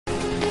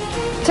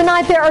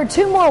Tonight, there are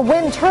 2 more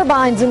wind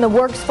turbines in the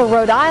works for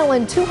Rhode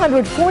Island.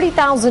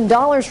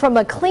 $240,000 from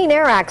a Clean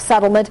Air Act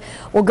settlement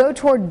will go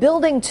toward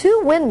building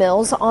 2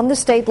 windmills on the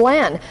state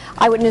land.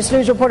 Eyewitness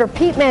News reporter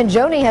Pete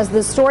Mangione has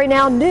this story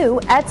now new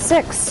at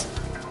 6.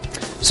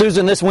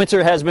 Susan, this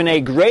winter has been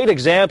a great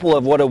example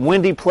of what a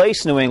windy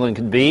place New England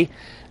can be.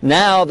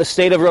 Now the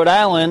state of Rhode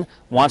Island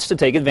wants to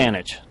take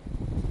advantage.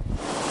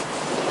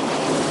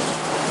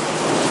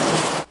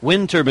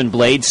 Wind turbine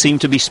blades seem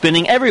to be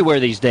spinning everywhere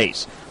these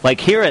days,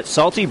 like here at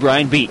Salty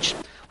Brine Beach.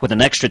 With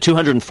an extra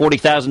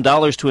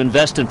 $240,000 to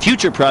invest in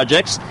future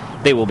projects,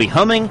 they will be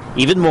humming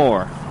even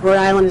more. Rhode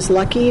Island is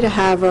lucky to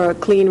have a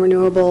clean,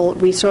 renewable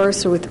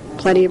resource with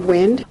plenty of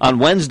wind. On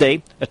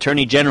Wednesday,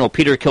 Attorney General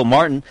Peter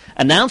Kilmartin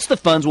announced the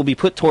funds will be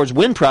put towards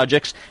wind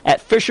projects at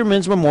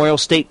Fisherman's Memorial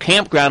State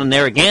Campground in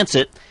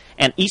Narragansett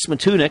and East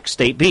Mattoonic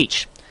State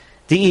Beach.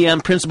 DEM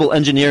Principal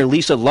Engineer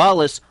Lisa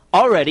Lawless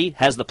already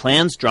has the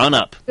plans drawn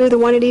up. The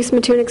one at East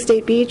Mattoonic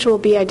State Beach will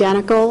be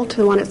identical to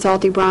the one at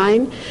Salty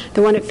Brine.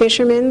 The one at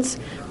Fisherman's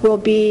will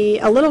be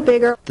a little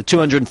bigger. The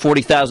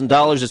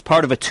 $240,000 is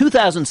part of a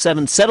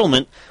 2007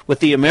 settlement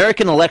with the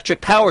American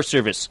Electric Power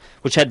Service,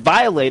 which had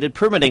violated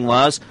permitting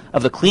laws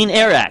of the Clean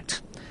Air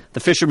Act. The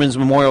Fisherman's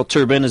Memorial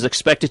turbine is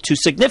expected to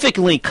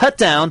significantly cut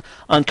down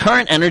on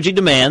current energy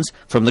demands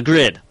from the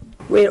grid.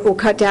 It will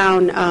cut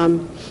down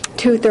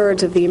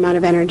 2/3 of the amount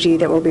of energy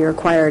that will be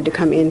required to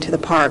come into the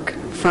park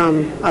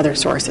from other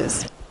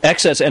sources.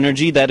 Excess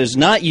energy that is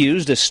not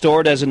used is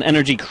stored as an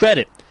energy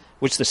credit,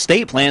 which the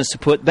state plans to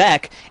put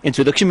back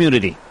into the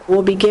community.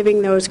 We'll be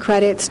giving those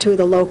credits to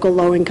the local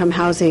low-income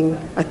housing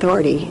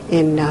authority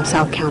in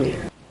South County.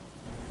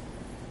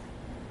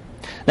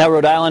 Now,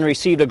 Rhode Island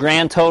received a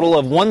grand total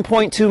of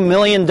 $1.2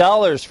 million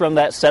from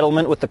that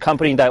settlement with the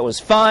company that was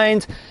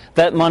fined.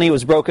 That money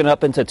was broken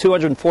up into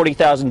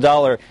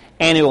 $240,000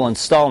 annual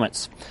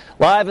installments.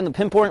 Live in the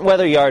Pinpoint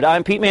Weather Yard,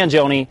 I'm Pete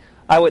Mangione,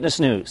 Eyewitness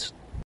News.